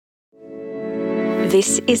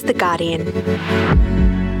This is The Guardian.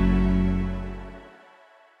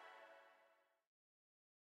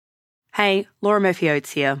 Hey, Laura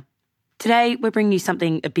Murphy-Oates here. Today, we're bringing you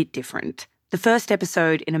something a bit different. The first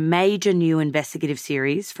episode in a major new investigative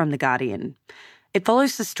series from The Guardian. It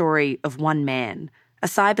follows the story of one man, a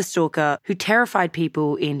cyberstalker who terrified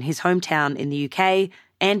people in his hometown in the UK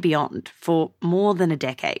and beyond for more than a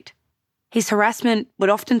decade. His harassment would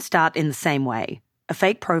often start in the same way, a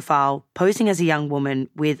fake profile posing as a young woman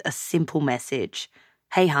with a simple message.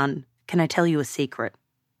 Hey hun, can I tell you a secret?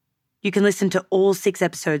 You can listen to all 6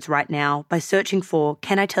 episodes right now by searching for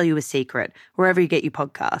Can I Tell You a Secret, wherever you get your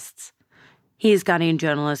podcasts. Here's Guardian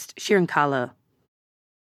journalist Shirin Kala.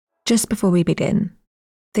 Just before we begin,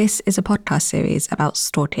 this is a podcast series about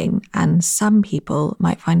stalking, and some people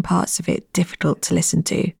might find parts of it difficult to listen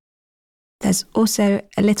to. There's also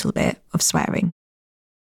a little bit of swearing.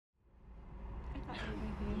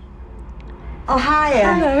 Oh, hi.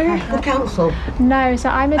 Hello. The council. No, so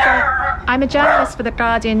I'm a journalist for the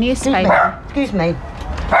Guardian newspaper. Excuse me.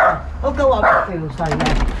 Oh, go on. Sorry,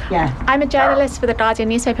 yeah. I'm a journalist for the Guardian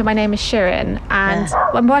newspaper. My name is Shirin, and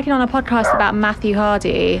I'm working on a podcast about Matthew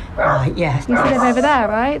Hardy. Right, yes. You see him over there,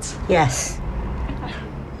 right? Yes.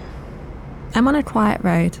 I'm on a quiet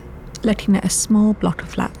road, looking at a small block of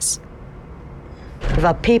flats. We've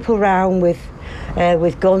had people round with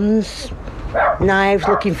guns, knives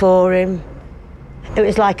looking for him. It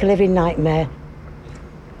was like a living nightmare.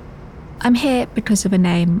 I'm here because of a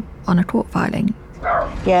name on a court filing.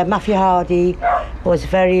 Yeah, Matthew Hardy was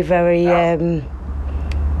very, very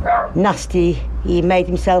nasty. He made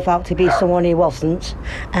himself out to be someone he wasn't,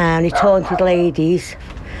 and he taunted ladies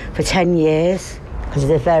for 10 years because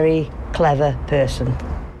he's a very clever person.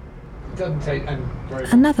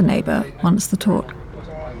 Another neighbour wants to talk.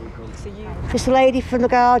 This lady from The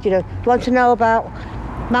Guardian, do you want to know about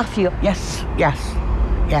Matthew? Yes.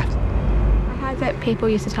 I heard that people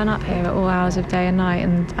used to turn up here at all hours of day and night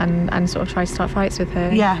and sort of try to start fights with her.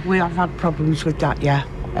 Yeah, we have had problems with that,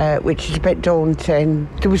 which is a bit daunting.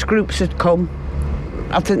 There was groups that come.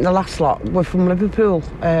 I think the last lot were from Liverpool,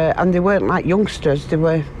 and they weren't like youngsters, they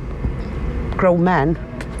were grown men,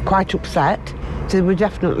 quite upset. So they were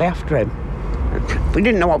definitely after him. We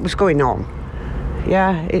didn't know what was going on.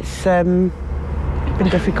 Yeah, it's been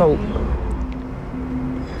difficult.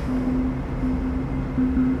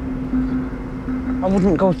 I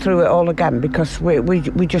wouldn't go through it all again because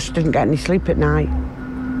we just didn't get any sleep at night.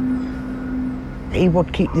 He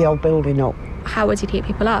would keep the old building up. How would he keep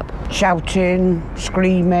people up? Shouting,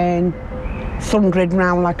 screaming, thundering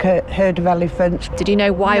round like a herd of elephants. Did you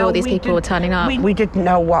know why all these people were turning up? We didn't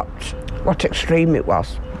know what extreme it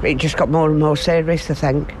was. It just got more and more serious, I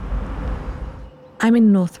think. I'm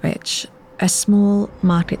in Northwich, a small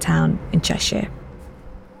market town in Cheshire.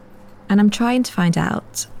 And I'm trying to find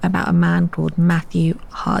out about a man called Matthew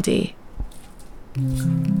Hardy.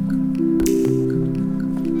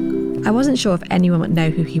 I wasn't sure if anyone would know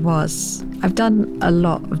who he was. I've done a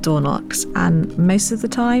lot of door knocks, and most of the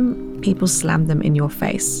time, people slam them in your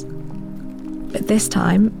face. But this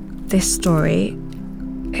time, this story,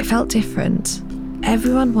 it felt different.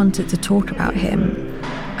 Everyone wanted to talk about him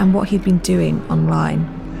and what he'd been doing online.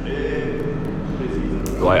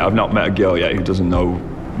 Like, I've not met a girl yet who doesn't know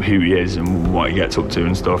who he is and what he gets up to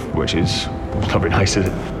and stuff, which is not very nice, is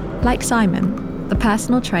it? Like Simon, the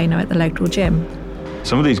personal trainer at the local gym.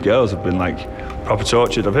 Some of these girls have been, like, proper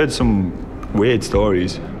tortured. I've heard some weird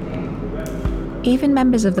stories. Even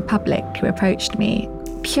members of the public who approached me,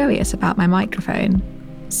 curious about my microphone,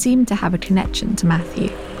 seemed to have a connection to Matthew.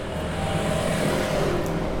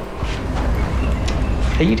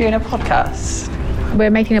 Are you doing a podcast? We're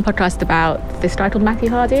making a podcast about this guy called Matthew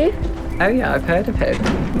Hardy. Oh yeah, I've heard of him.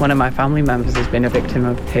 One of my family members has been a victim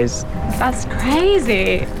of his. That's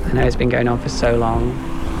crazy. I know it's been going on for so long.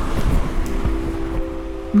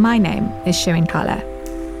 My name is Shirin Kala,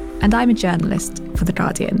 and I'm a journalist for The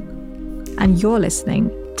Guardian. And you're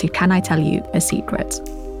listening to Can I Tell You a Secret?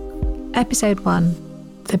 Episode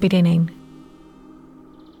 1, The Beginning.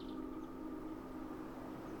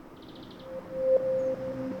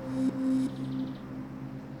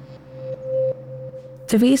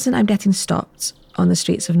 The reason I'm getting stopped on the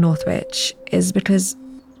streets of Northwich is because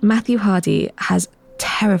Matthew Hardy has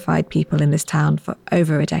terrified people in this town for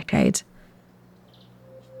over a decade.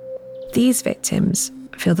 These victims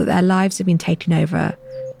feel that their lives have been taken over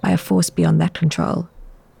by a force beyond their control.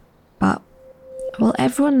 But while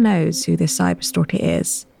everyone knows who this cyberstalker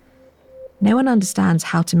is, no one understands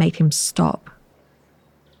how to make him stop.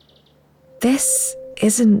 This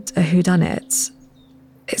isn't a whodunit.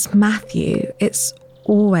 It's Matthew. It's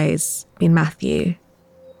always been Matthew.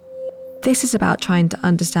 This is about trying to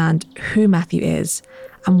understand who Matthew is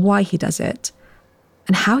and why he does it,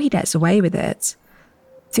 and how he gets away with it,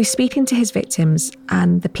 through speaking to his victims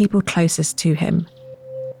and the people closest to him.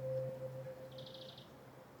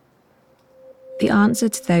 The answer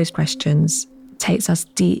to those questions takes us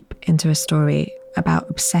deep into a story about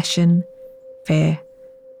obsession, fear,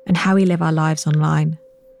 and how we live our lives online.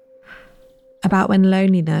 About when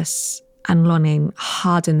loneliness and longing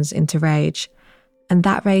hardens into rage, and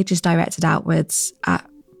that rage is directed outwards at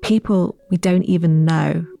people we don't even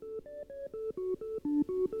know.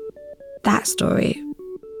 That story,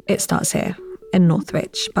 it starts here, in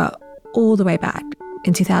Northwich, but all the way back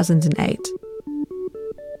in 2008.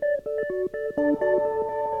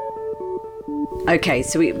 Okay,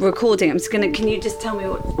 so we're recording. Can you just tell me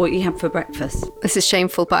what you had for breakfast? This is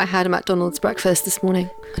shameful, but I had a McDonald's breakfast this morning.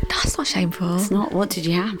 That's not shameful. It's not. What did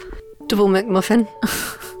you have? Double McMuffin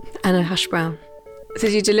and a hash brown. So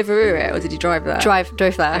did you Deliveroo it or did you drive there? Drove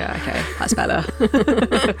there. Yeah, okay, that's better.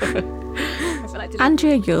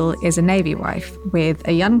 Andrea Yule is a Navy wife with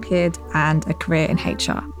a young kid and a career in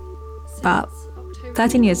HR. But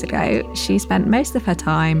 13 years ago, she spent most of her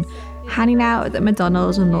time hanging out at the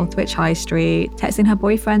McDonald's on Northwich High Street, texting her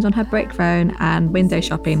boyfriend on her brick phone and window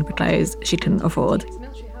shopping for clothes she couldn't afford.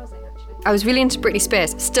 I was really into Britney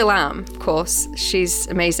Spears, still am, of course. She's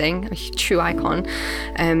amazing, a true icon.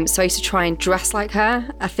 So I used to try and dress like her.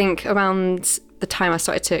 I think around the time I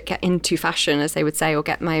started to get into fashion, as they would say, or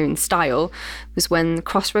get my own style, was when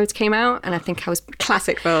Crossroads came out, and I think I was...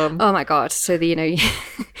 Classic film. Oh my God. So, your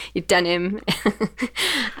denim.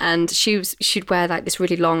 And she'd wear like this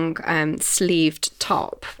really long sleeved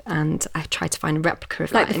top, and I tried to find a replica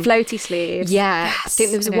of like that. Like the floaty sleeves. Yeah. Yes, I think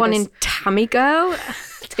there was one in Tammy Girl,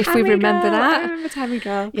 if we remember that. I remember Tammy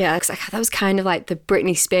Girl. Yeah, because that was kind of like the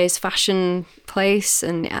Britney Spears fashion place,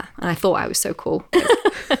 and yeah, and I thought I was so cool.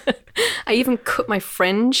 I even cut my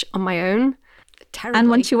fringe on my own. Terribly. And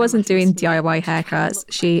when she wasn't doing DIY haircuts,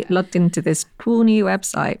 she logged into this cool new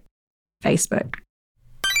website, Facebook.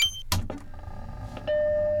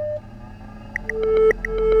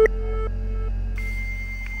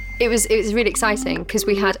 It was really exciting because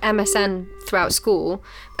we had MSN throughout school,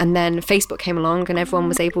 and then Facebook came along and everyone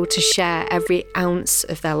was able to share every ounce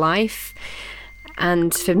of their life.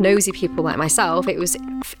 And for nosy people like myself, it was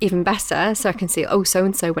even better. So I can see, oh,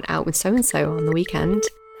 so-and-so went out with so-and-so on the weekend.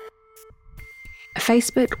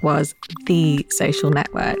 Facebook was the social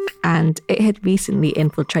network, and it had recently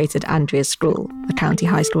infiltrated Andrea's school, the county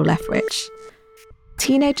high school Lethbridge.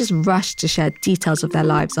 Teenagers rushed to share details of their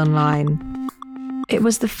lives online. It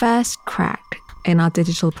was the first crack in our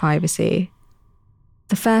digital privacy.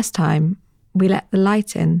 The first time we let the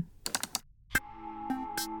light in.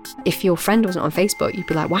 If your friend wasn't on Facebook, you'd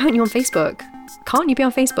be like, why aren't you on Facebook? Can't you be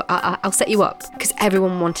on Facebook? I'll set you up. Because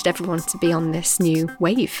everyone wanted everyone to be on this new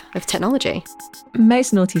wave of technology.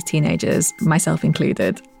 Most naughty teenagers, myself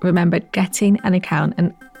included, remembered getting an account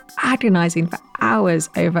and agonising for hours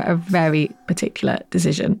over a very particular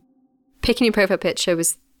decision. Picking your profile picture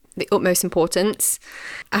was the utmost importance.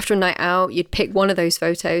 After a night out, you'd pick one of those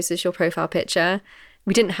photos as your profile picture.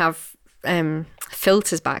 We didn't have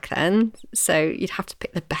filters back then, so you'd have to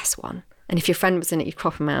pick the best one. And if your friend was in it, you'd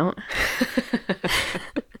crop them out.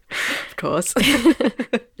 Of course.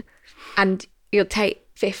 And you'll take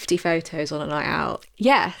 50 photos on a night out.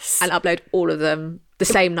 Yes. And upload all of them the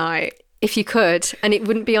same night. If you could. And it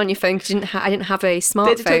wouldn't be on your phone because I didn't have a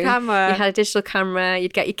smartphone. Digital camera. You had a digital camera.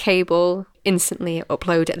 You'd get your cable, instantly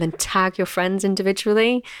upload it, and then tag your friends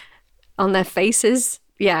individually on their faces.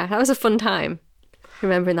 Yeah, that was a fun time,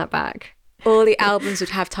 remembering that back. All the albums would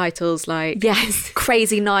have titles like yes,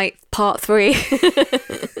 Crazy Night Part 3.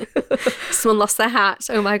 Someone lost their hat.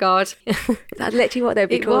 Oh my God. That's literally what they'd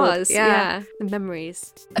be called. It was, yeah. The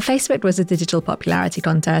memories. Facebook was a digital popularity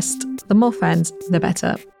contest. The more friends, the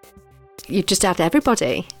better. You just add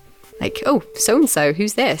everybody. Like, oh, so-and-so,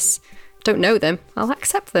 who's this? Don't know them. I'll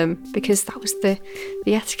accept them because that was the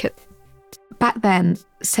etiquette. Back then,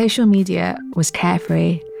 social media was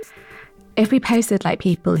carefree. If we posted like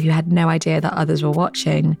people who had no idea that others were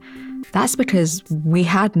watching, that's because we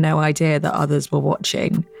had no idea that others were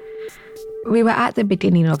watching. We were at the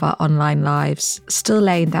beginning of our online lives, still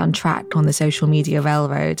laying down track on the social media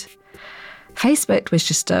railroad. Facebook was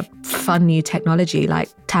just a fun new technology like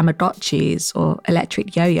Tamagotchis or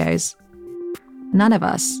electric yo-yos. None of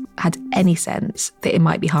us had any sense that it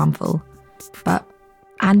might be harmful, but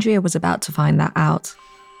Andrea was about to find that out.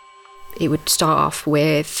 It would start off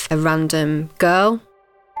with a random girl.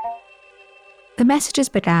 The messages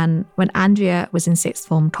began when Andrea was in sixth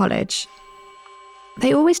form college.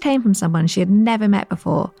 They always came from someone she had never met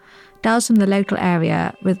before, girls from the local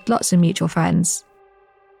area with lots of mutual friends.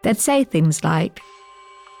 They'd say things like,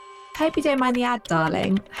 "Hope you don't mind the ad,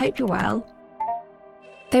 darling. Hope you're well."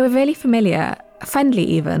 They were really familiar, friendly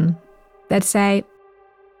even. They'd say,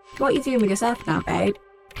 "What are you doing with yourself now, babe?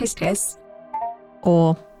 Kiss, kiss."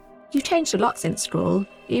 Or, "You've changed a lot since school,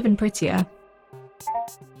 even prettier."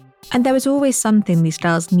 And there was always something these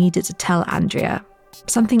girls needed to tell Andrea,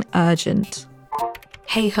 something urgent.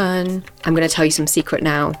 "Hey, hun, I'm going to tell you some secret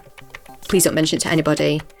now. Please don't mention it to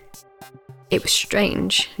anybody." It was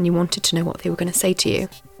strange, and you wanted to know what they were going to say to you.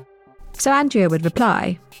 So Andrea would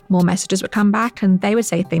reply. More messages would come back, and they would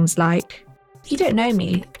say things like, "You don't know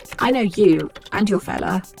me. I know you and your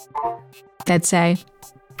fella." They'd say,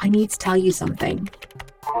 "I need to tell you something."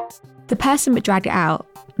 The person would drag it out,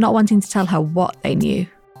 not wanting to tell her what they knew.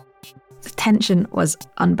 The tension was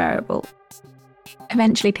unbearable.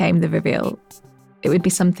 Eventually came the reveal. It would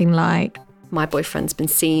be something like, "My boyfriend's been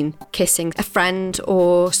seen kissing a friend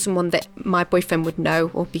or someone that my boyfriend would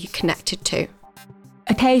know or be connected to."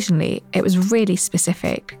 Occasionally, it was really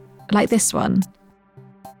specific, like this one.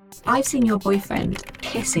 "I've seen your boyfriend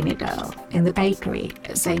kissing a girl in the bakery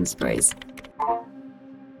at Sainsbury's."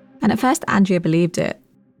 And at first, Andrea believed it.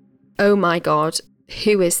 Oh my God,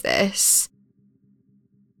 who is this?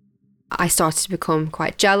 I started to become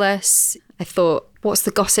quite jealous. I thought, what's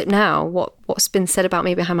the gossip now? What's been said about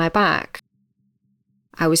me behind my back?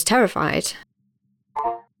 I was terrified.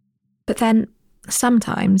 But then,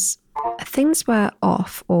 sometimes, things were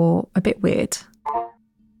off or a bit weird.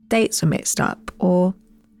 Dates were mixed up, or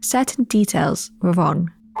certain details were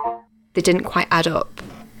wrong. They didn't quite add up.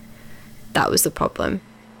 That was the problem.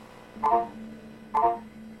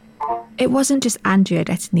 It wasn't just Andrea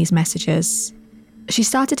getting these messages. She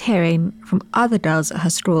started hearing from other girls at her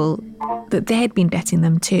school that they had been getting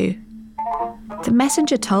them too. The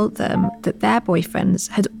messenger told them that their boyfriends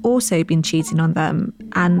had also been cheating on them,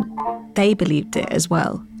 and they believed it as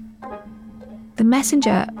well. The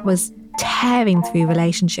messenger was tearing through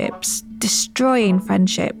relationships, destroying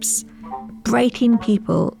friendships, breaking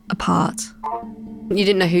people apart. You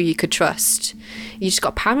didn't know who you could trust. You just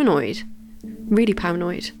got paranoid. Really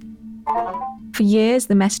paranoid. For years,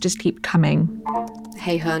 the messages keep coming.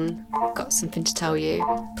 "Hey, hun, got something to tell you.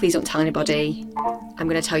 Please don't tell anybody. I'm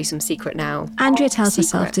going to tell you some secret now." Andrea tells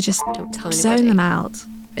herself to just Don't tell zone anybody. them out.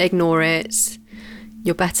 Ignore it.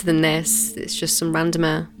 You're better than this. It's just some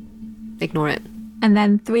randomer. Ignore it. And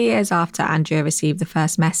then 3 years after Andrea received the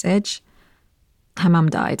first message, her mum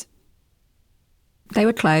died. They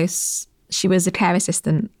were close. She was a care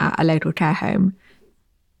assistant at a local care home.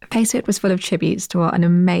 Facebook was full of tributes to what an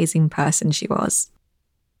amazing person she was.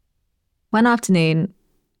 One afternoon,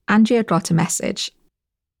 Andrea got a message.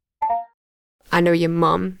 "I know your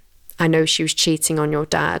mum. I know she was cheating on your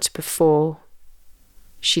dad before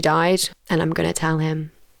she died, and I'm going to tell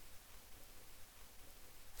him."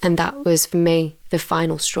 And that was, for me, the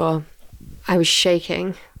final straw. I was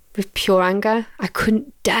shaking with pure anger. I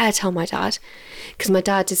couldn't dare tell my dad, because my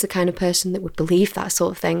dad is the kind of person that would believe that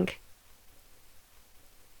sort of thing.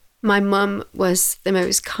 My mum was the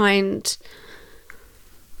most kind,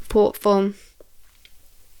 thoughtful,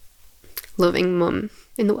 loving mum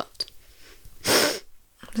in the world.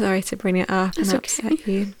 Sorry to bring it up That's and okay. upset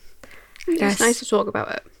you. It's nice to talk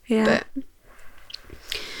about it. Yeah. But,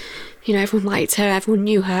 you know, everyone liked her, everyone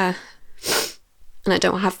knew her. And I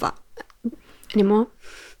don't have that anymore.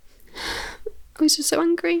 I was just so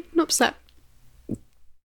angry and upset.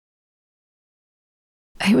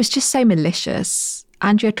 It was just so malicious.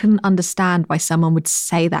 Andrea couldn't understand why someone would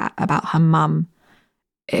say that about her mum.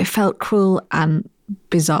 It felt cruel and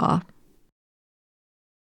bizarre.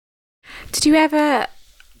 Did you ever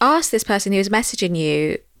ask this person who was messaging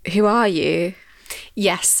you, "Who are you?"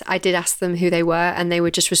 Yes, I did ask them who they were, and they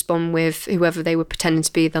would just respond with whoever they were pretending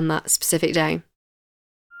to be on that specific day.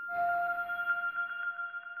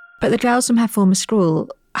 But the girls from her former school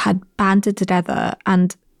had banded together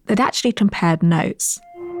and they'd actually compared notes.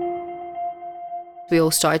 We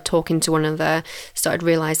all started talking to one another, started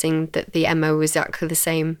realising that the MO was exactly the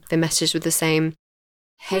same, the messages were the same.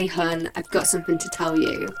 "Hey, hun, I've got something to tell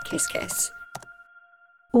you. Kiss, kiss."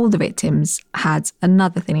 All the victims had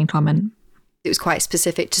another thing in common. It was quite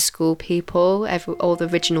specific to school people. All the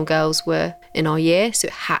original girls were in our year, so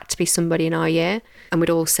it had to be somebody in our year. And we'd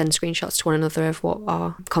all send screenshots to one another of what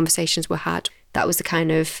our conversations were had. That was the kind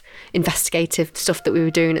of investigative stuff that we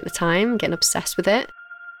were doing at the time, getting obsessed with it.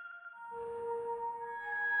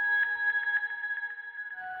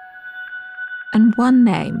 And one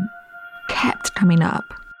name kept coming up.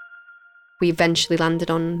 We eventually landed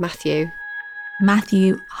on Matthew.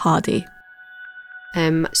 Matthew Hardy.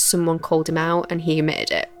 Someone called him out and he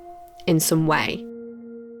admitted it. in some way.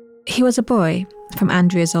 He was a boy from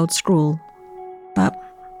Andrea's old school, but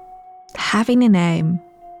having a name,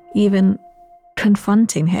 even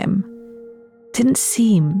confronting him, didn't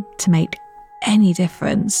seem to make any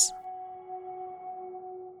difference.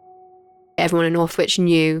 Everyone in Northwich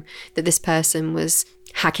knew that this person was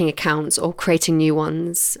hacking accounts or creating new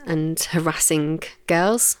ones and harassing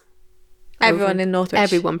girls. Everyone in Northwich?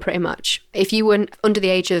 Everyone, pretty much. If you were under the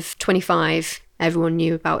age of 25, everyone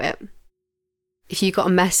knew about it. If you got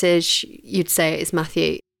a message, you'd say it's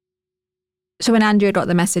Matthew. So when Andrea got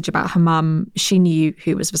the message about her mum, she knew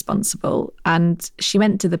who was responsible and she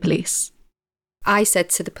went to the police. I said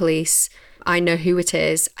to the police, I know who it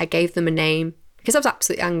is. I gave them a name because I was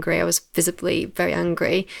absolutely angry. I was visibly very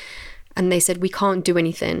angry. And they said, we can't do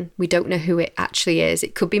anything. We don't know who it actually is.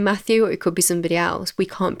 It could be Matthew or it could be somebody else. We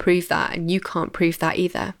can't prove that and you can't prove that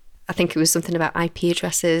either. I think it was something about IP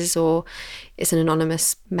addresses or it's an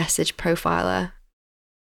anonymous message profiler.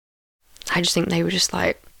 I just think they were just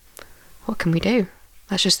like, what can we do?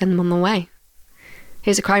 Let's just send them on their way.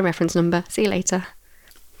 Here's a crime reference number. See you later.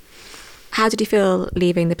 How did you feel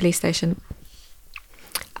leaving the police station?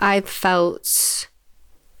 I felt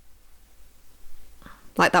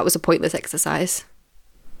like that was a pointless exercise.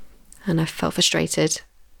 And I felt frustrated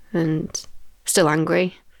and still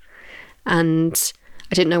angry. And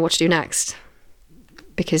I didn't know what to do next.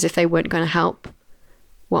 Because if they weren't going to help,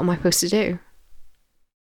 what am I supposed to do?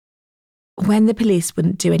 When the police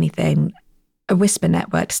wouldn't do anything, a whisper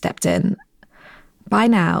network stepped in. By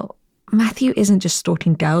now, Matthew isn't just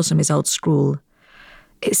stalking girls from his old school.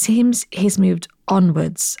 It seems he's moved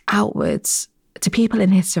onwards, outwards, to people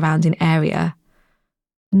in his surrounding area.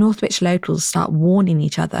 Northwich locals start warning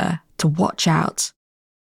each other to watch out.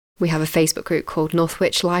 We have a Facebook group called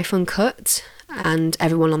Northwich Life Uncut, and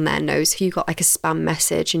everyone on there knows if you got like a spam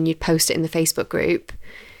message and you'd post it in the Facebook group,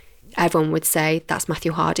 everyone would say, that's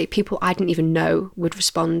Matthew Hardy. People I didn't even know would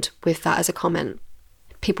respond with that as a comment.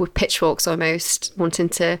 People with pitchforks almost wanting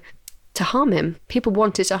to harm him. People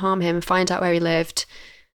wanted to harm him and find out where he lived.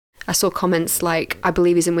 I saw comments like, I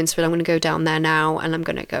believe he's in Winsford, I'm going to go down there now and I'm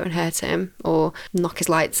going to go and hurt him or knock his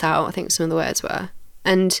lights out, I think some of the words were.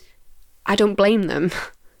 And I don't blame them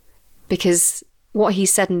because what he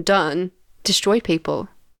said and done destroyed people.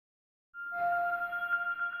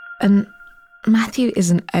 And Matthew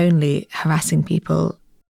isn't only harassing people.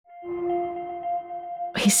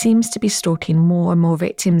 He seems to be stalking more and more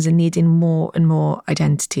victims and needing more and more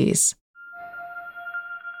identities.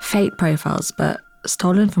 Fake profiles, but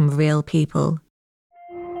stolen from real people.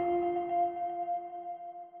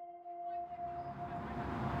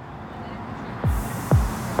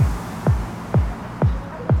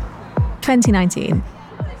 (2019),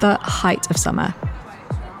 the height of summer.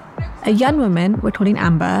 A young woman we're calling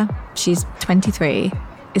Amber, she's 23,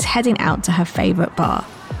 is heading out to her favourite bar.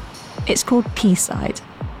 It's called Quayside.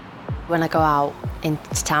 When I go out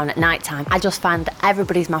into town at night time, I just find that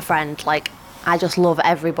everybody's my friend. Like, I just love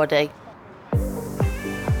everybody.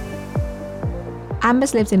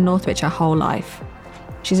 Amber's lived in Northwich her whole life.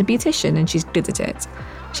 She's a beautician and she's good at it.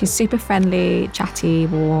 She's super friendly, chatty,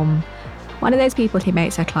 warm. One of those people who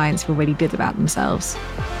makes her clients feel really good about themselves.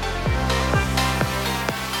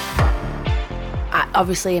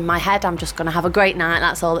 Obviously, in my head, I'm just going to have a great night.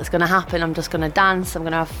 That's all that's going to happen. I'm just going to dance. I'm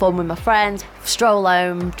going to have fun with my friends, stroll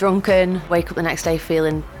home, drunken, wake up the next day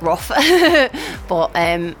feeling rough. But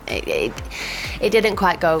it didn't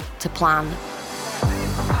quite go to plan.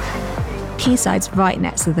 Quayside's right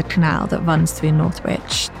next to the canal that runs through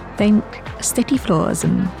Northwich. Think sticky floors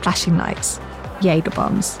and flashing lights, Jaeger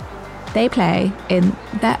bombs. They play, in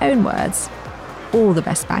their own words, all the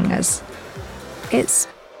best bangers. It's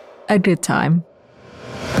a good time.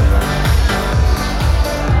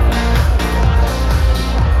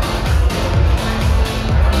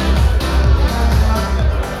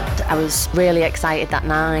 I was really excited that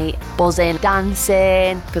night, buzzing,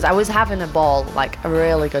 dancing, because I was having a ball, like a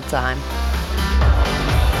really good time.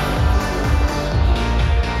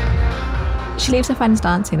 She leaves her friends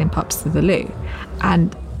dancing and pops to the loo.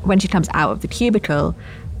 And when she comes out of the cubicle,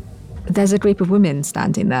 there's a group of women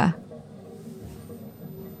standing there.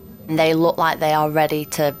 And they look like they are ready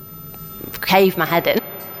to cave my head in.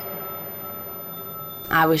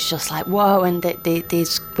 I was just like, whoa, and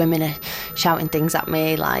these women are shouting things at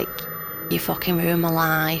me like, you fucking ruined my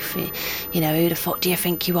life. You know, who the fuck do you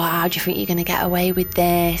think you are? How do you think you're going to get away with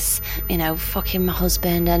this? You know, fucking my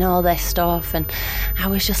husband and all this stuff. And I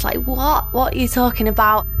was just like, what? What are you talking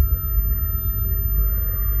about?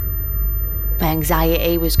 My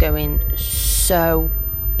anxiety was going so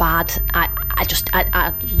bad.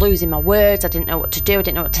 I losing my words. I didn't know what to do. I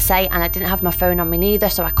didn't know what to say, and I didn't have my phone on me neither,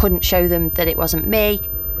 so I couldn't show them that it wasn't me.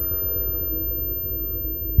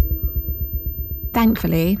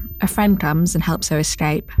 Thankfully, a friend comes and helps her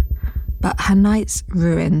escape, but her night's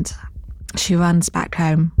ruined. She runs back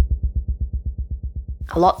home.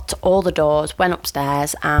 I locked all the doors, went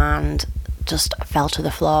upstairs and just fell to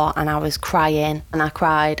the floor, and I was crying, and I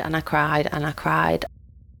cried and I cried and I cried.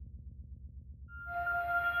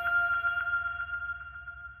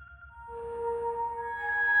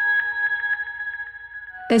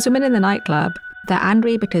 There's women in the nightclub. They're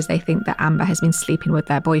angry because they think that Amber has been sleeping with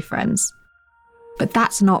their boyfriends. But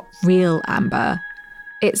that's not real Amber.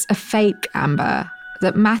 It's a fake Amber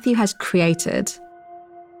that Matthew has created.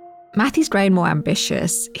 Matthew's grown more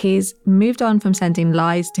ambitious. He's moved on from sending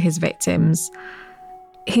lies to his victims.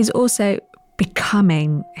 He's also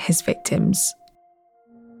becoming his victims.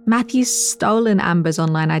 Matthew's stolen Amber's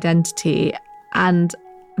online identity, and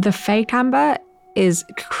the fake Amber is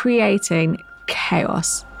creating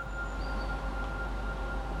chaos.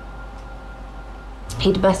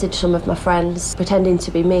 He'd messaged some of my friends pretending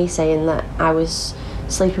to be me, saying that I was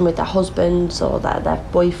sleeping with their husbands or their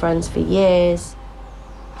boyfriends for years.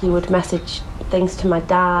 He would message things to my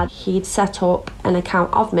dad. He'd set up an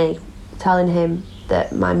account of me telling him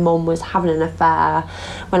that my mum was having an affair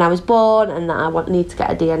when I was born and that I would need to get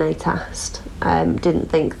a DNA test. Didn't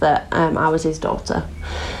think that I was his daughter.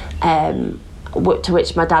 To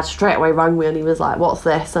which my dad straight away rang me and he was like, "What's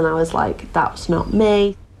this?" And I was like, "That's not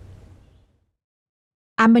me."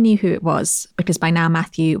 Amber knew who it was because by now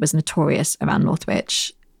Matthew was notorious around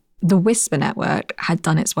Northwich. The Whisper Network had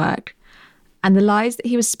done its work, and the lies that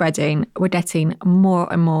he was spreading were getting more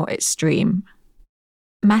and more extreme.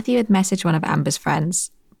 Matthew had messaged one of Amber's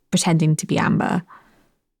friends, pretending to be Amber.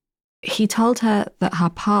 He told her that her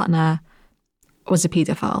partner was a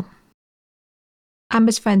paedophile.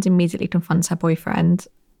 Amber's friend immediately confronts her boyfriend.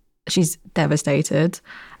 She's devastated,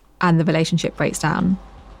 and the relationship breaks down.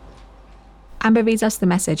 Amber reads us the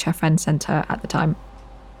message her friend sent her at the time.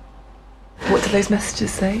 What do those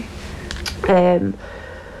messages say?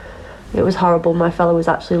 It was horrible. My fella was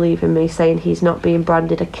actually leaving me, saying he's not being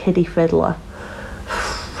branded a kiddie fiddler.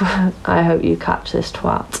 I hope you catch this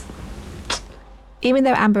twat. Even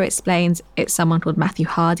though Amber explains it's someone called Matthew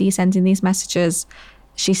Hardy sending these messages,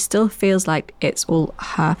 she still feels like it's all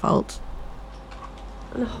her fault.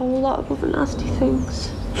 And a whole lot of other nasty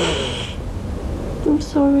things. I'm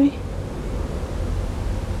sorry.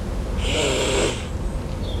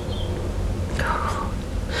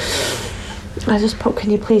 I just put,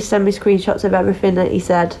 "Can you please send me screenshots of everything that he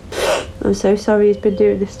said? I'm so sorry he's been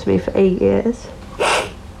doing this to me for 8 years.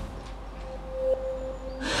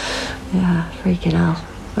 Yeah, freaking hell.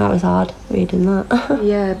 That was hard, reading that.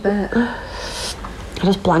 Yeah, I bet. I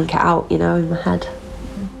just blank it out, in my head.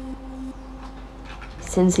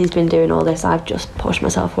 Since he's been doing all this, I've just pushed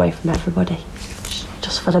myself away from everybody.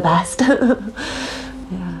 Just for the best.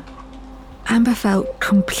 Yeah. Amber felt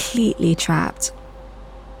completely trapped.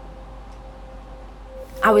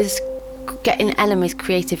 I was getting enemies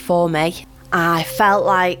created for me. I felt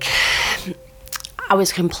like I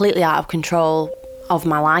was completely out of control of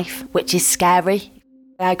my life, which is scary.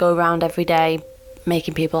 I go around every day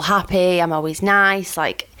making people happy. I'm always nice.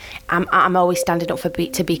 I'm always standing up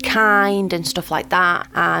to be kind and stuff like that.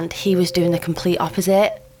 And he was doing the complete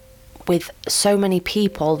opposite with so many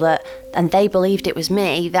people and they believed it was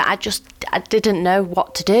me, that I didn't know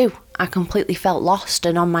what to do. I completely felt lost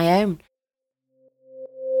and on my own.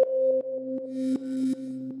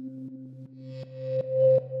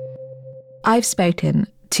 I've spoken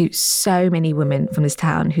to so many women from this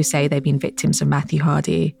town who say they've been victims of Matthew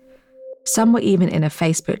Hardy. Some were even in a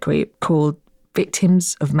Facebook group called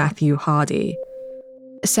Victims of Matthew Hardy.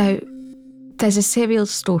 So there's a serial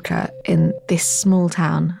stalker in this small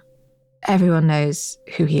town. Everyone knows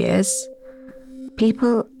who he is.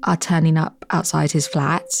 People are turning up outside his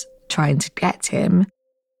flat, trying to get him.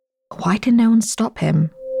 Why can no one stop him?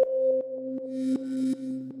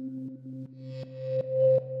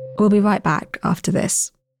 We'll be right back after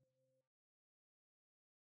this.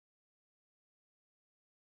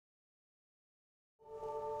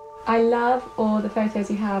 I love all the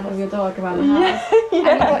photos you have of your dog around the house. Yeah.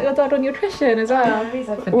 And you've got your dog on nutrition as well.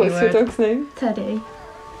 What's your dog's name? Teddy.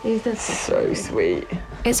 He's so sweet.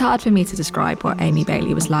 It's hard for me to describe what Amy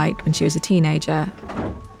Bailey was like when she was a teenager.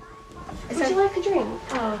 Would you like a drink?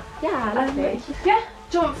 Oh, yeah, lovely. Yeah,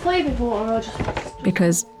 do you want flavoured water or just...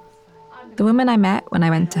 Because the woman I met when I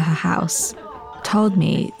went to her house told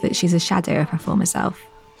me that she's a shadow of her former self.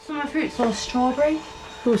 Summer fruits or strawberry?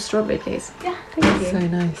 Oh, strawberry, please. Yeah, thank you. So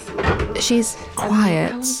nice. She's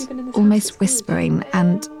quiet, almost whispering,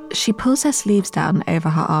 and she pulls her sleeves down over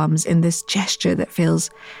her arms in this gesture that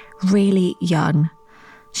feels really young.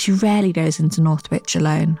 She rarely goes into Northwich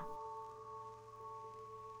alone.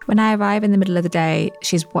 When I arrive in the middle of the day,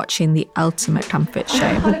 she's watching the ultimate comfort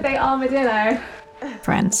show. Holiday Armadillo.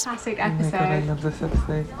 Friends. Classic episode. Oh my God, I love this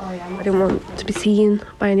episode. Oh yeah. I didn't want to be seen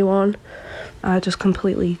by anyone. I just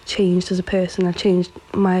completely changed as a person. I changed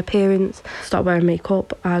my appearance, stopped wearing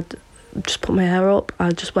makeup. I'd just put my hair up.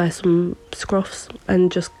 I'd just wear some scruffs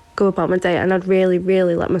and just go about my day. And I'd really,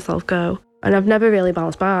 really let myself go. And I've never really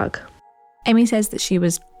bounced back. Amy says that she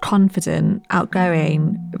was confident,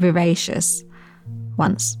 outgoing, vivacious.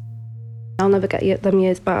 Once. I'll never get them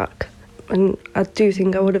years back. And I do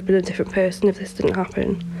think I would have been a different person if this didn't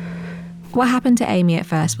happen. What happened to Amy at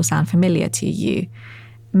first will sound familiar to you.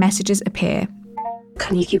 Messages appear.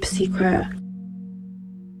 Can you keep a secret?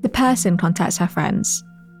 The person contacts her friends,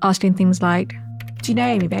 asking things like, do you know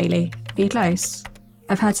Amy Bailey? Are you close?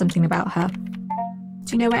 I've heard something about her.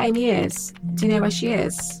 Do you know where Amy is? Do you know where she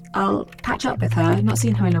is? I'll catch up with her, not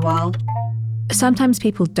seen her in a while. Sometimes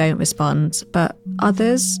people don't respond, but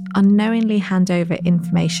others unknowingly hand over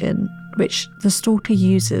information which the stalker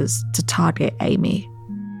uses to target Amy.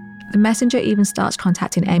 The messenger even starts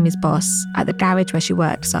contacting Amy's boss at the garage where she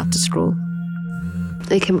works after school.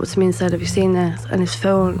 He came up to me and said, have you seen this? And his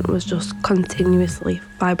phone was just continuously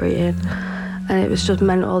vibrating. And it was just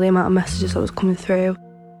mental, the amount of messages that was coming through.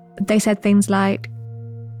 They said things like,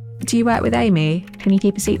 do you work with Amy? Can you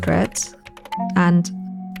keep a secret? And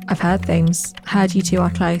I've heard things, heard you two are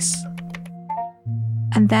close.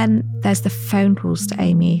 And then there's the phone calls to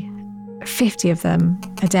Amy, 50 of them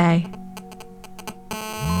a day.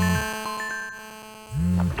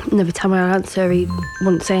 And every time I answer, he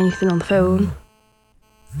wouldn't say anything on the phone.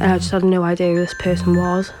 And I just had no idea who this person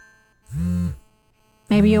was.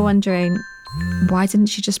 Maybe you're wondering, why didn't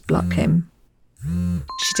she just block him?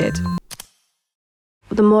 She did.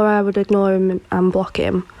 The more I would ignore him and block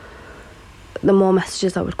him, the more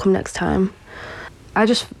messages that would come next time. I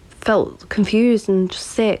just felt confused and just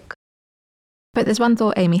sick. But there's one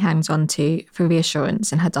thought Amy hangs on to for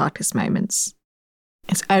reassurance in her darkest moments.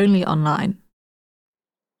 It's only online.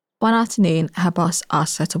 One afternoon, her boss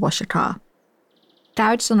asks her to wash a car.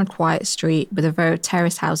 Garage is on a quiet street with a row of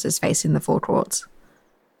terrace houses facing the forecourt.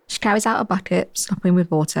 She carries out a bucket, slopping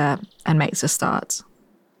with water, and makes a start.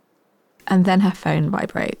 And then her phone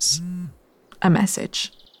vibrates. A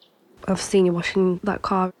message. I've seen you washing that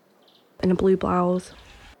car in a blue blouse.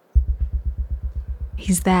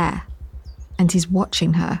 He's there, and he's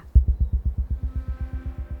watching her.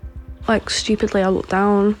 Like, stupidly, I look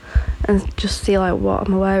down and just see, like, what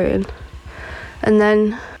am I wearing? And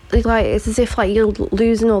then, like, it's as if, like, you're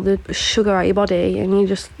losing all the sugar out of your body and you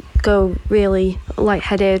just go really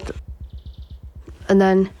lightheaded. And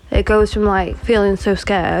then it goes from, like, feeling so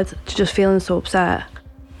scared to just feeling so upset.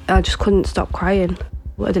 I just couldn't stop crying.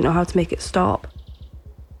 I didn't know how to make it stop.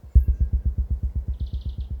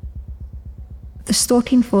 The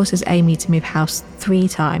stalking forces Amy to move house 3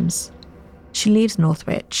 times. She leaves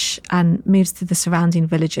Northwich and moves to the surrounding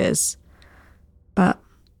villages. But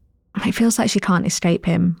it feels like she can't escape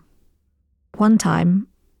him. One time,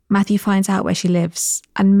 Matthew finds out where she lives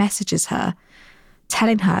and messages her,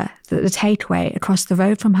 telling her that the takeaway across the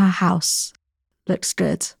road from her house looks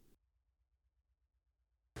good.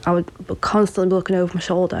 I would constantly be looking over my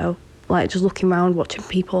shoulder, like just looking around, watching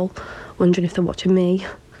people, wondering if they're watching me.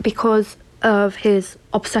 Because of his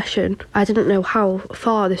obsession, I didn't know how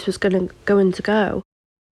far this was going to go.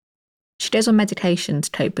 She goes on medication to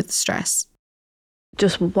cope with the stress.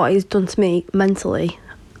 Just what he's done to me mentally,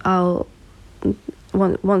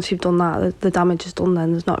 once you've done that, the damage is done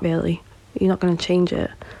then. You're not going to change it.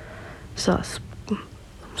 So that's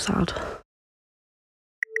sad.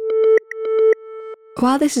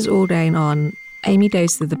 While this is all going on, Amy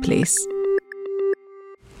goes to the police.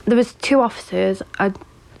 There was 2 officers.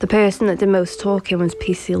 The person that did most talking was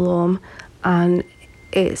PC Lorme, and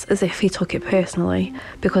it's as if he took it personally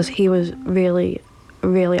because he was really,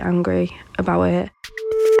 really angry about it.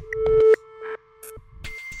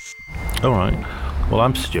 All right. Well,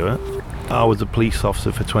 I'm Stuart. I was a police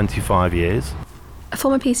officer for 25 years.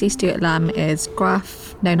 Former PC Stuart Lamb is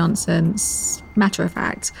gruff, no nonsense, matter of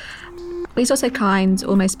fact. But he's also kind,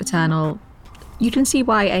 almost paternal. You can see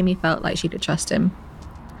why Amy felt like she could trust him.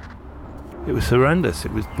 It was horrendous.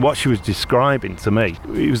 It was what she was describing to me.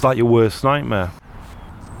 It was like your worst nightmare.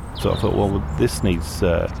 So I thought, well, this needs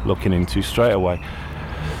looking into straight away.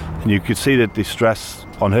 And you could see the distress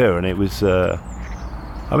on her, and it was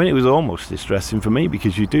I mean, it was almost distressing for me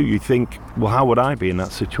because you think, well, how would I be in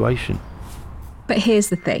that situation? But here's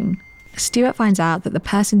the thing. Stuart finds out that the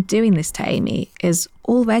person doing this to Amy is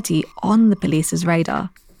already on the police's radar.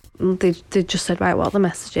 They just said, right, what are the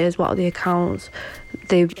messages, what are the accounts?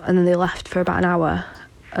 And then they left for about an hour.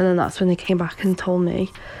 And then that's when they came back and told me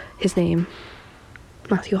his name,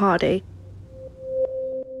 Matthew Hardy.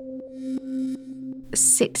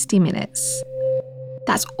 60 minutes.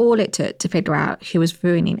 That's all it took to figure out who was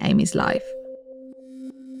ruining Amy's life.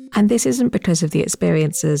 And this isn't because of the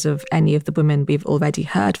experiences of any of the women we've already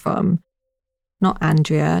heard from. Not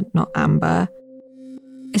Andrea, not Amber.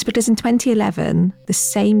 It's because in 2011, the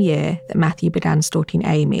same year that Matthew began stalking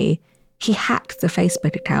Amy, he hacked the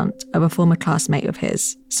Facebook account of a former classmate of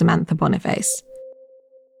his, Samantha Boniface.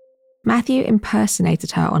 Matthew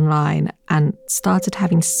impersonated her online and started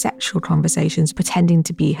having sexual conversations pretending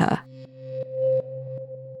to be her.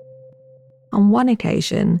 On one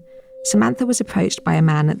occasion, Samantha was approached by a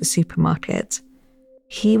man at the supermarket.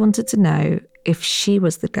 He wanted to know if she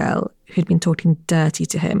was the girl who'd been talking dirty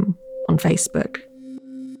to him on Facebook.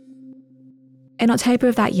 In October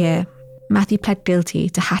of that year, Matthew pled guilty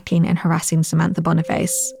to hacking and harassing Samantha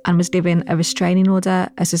Boniface and was given a restraining order,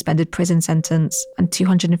 a suspended prison sentence, and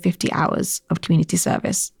 250 hours of community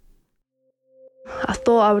service. I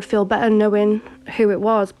thought I would feel better knowing who it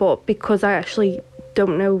was, but because I actually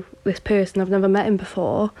don't know this person, I've never met him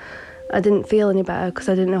before, I didn't feel any better because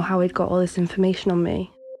I didn't know how he'd got all this information on me.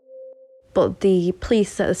 But the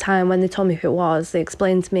police at the time, when they told me who it was, they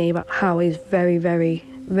explained to me about how he's very, very,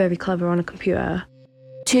 very clever on a computer.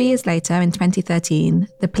 2 years later, in 2013,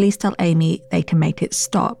 the police tell Amy they can make it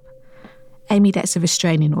stop. Amy gets a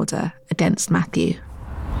restraining order against Matthew.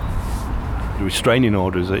 The restraining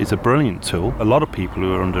order is a brilliant tool. A lot of people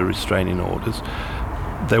who are under restraining orders,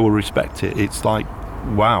 they will respect it. It's like,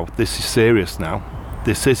 wow, this is serious now.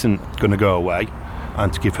 This isn't going to go away,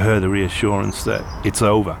 and to give her the reassurance that it's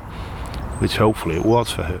over, which hopefully it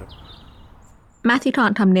was for her. Matthew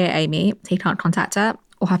can't come near Amy, he can't contact her,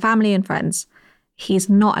 or her family and friends. He's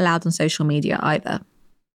not allowed on social media either.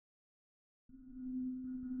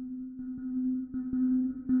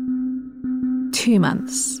 Two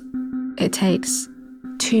months. It takes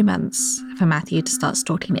 2 months for Matthew to start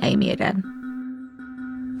stalking Amy again.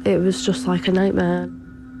 It was just like a nightmare.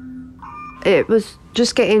 It was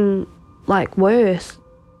just getting, worse.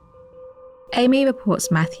 Amy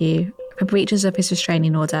reports Matthew for breaches of his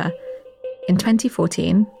restraining order in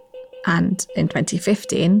 2014 and in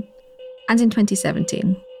 2015 and in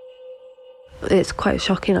 2017. It's quite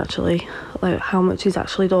shocking, actually, how much he's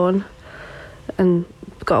actually done and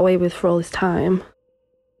got away with for all this time.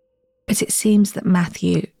 But it seems that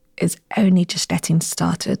Matthew is only just getting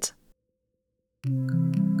started.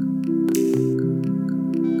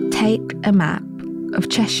 Take a map of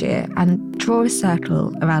Cheshire and draw a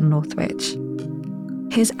circle around Northwich.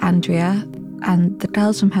 Here's Andrea and the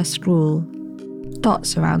girls from her school,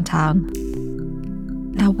 dots around town.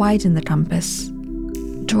 Now widen the compass.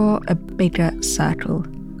 Draw a bigger circle.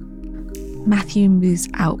 Matthew moves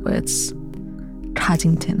outwards.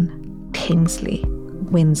 Cuddington, Kingsley,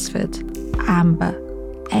 Winsford, Amber,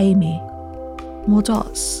 Amy. More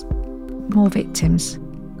dots, more victims.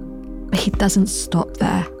 But he doesn't stop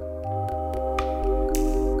there.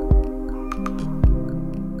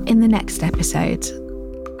 In the next episode,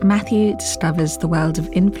 Matthew discovers the world of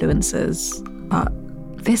influencers, but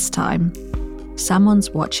this time, someone's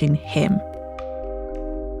watching him.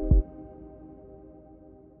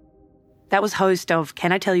 That was host of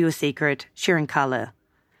Can I Tell You a Secret, Shirin Kala.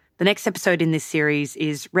 The next episode in this series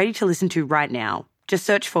is ready to listen to right now. Just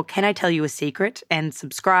search for Can I Tell You a Secret and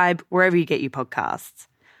subscribe wherever you get your podcasts.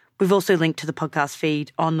 We've also linked to the podcast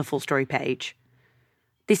feed on the Full Story page.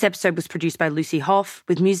 This episode was produced by Lucy Hoff,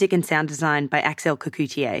 with music and sound design by Axel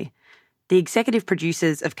Cocoutier. The executive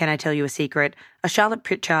producers of Can I Tell You a Secret are Charlotte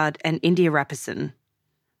Pritchard and India Rappeson.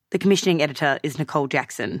 The commissioning editor is Nicole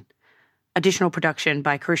Jackson. Additional production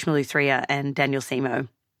by Karishma Luthria and Daniel Simo.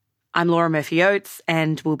 I'm Laura Murphy-Oates,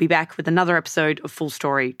 and we'll be back with another episode of Full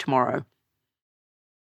Story tomorrow.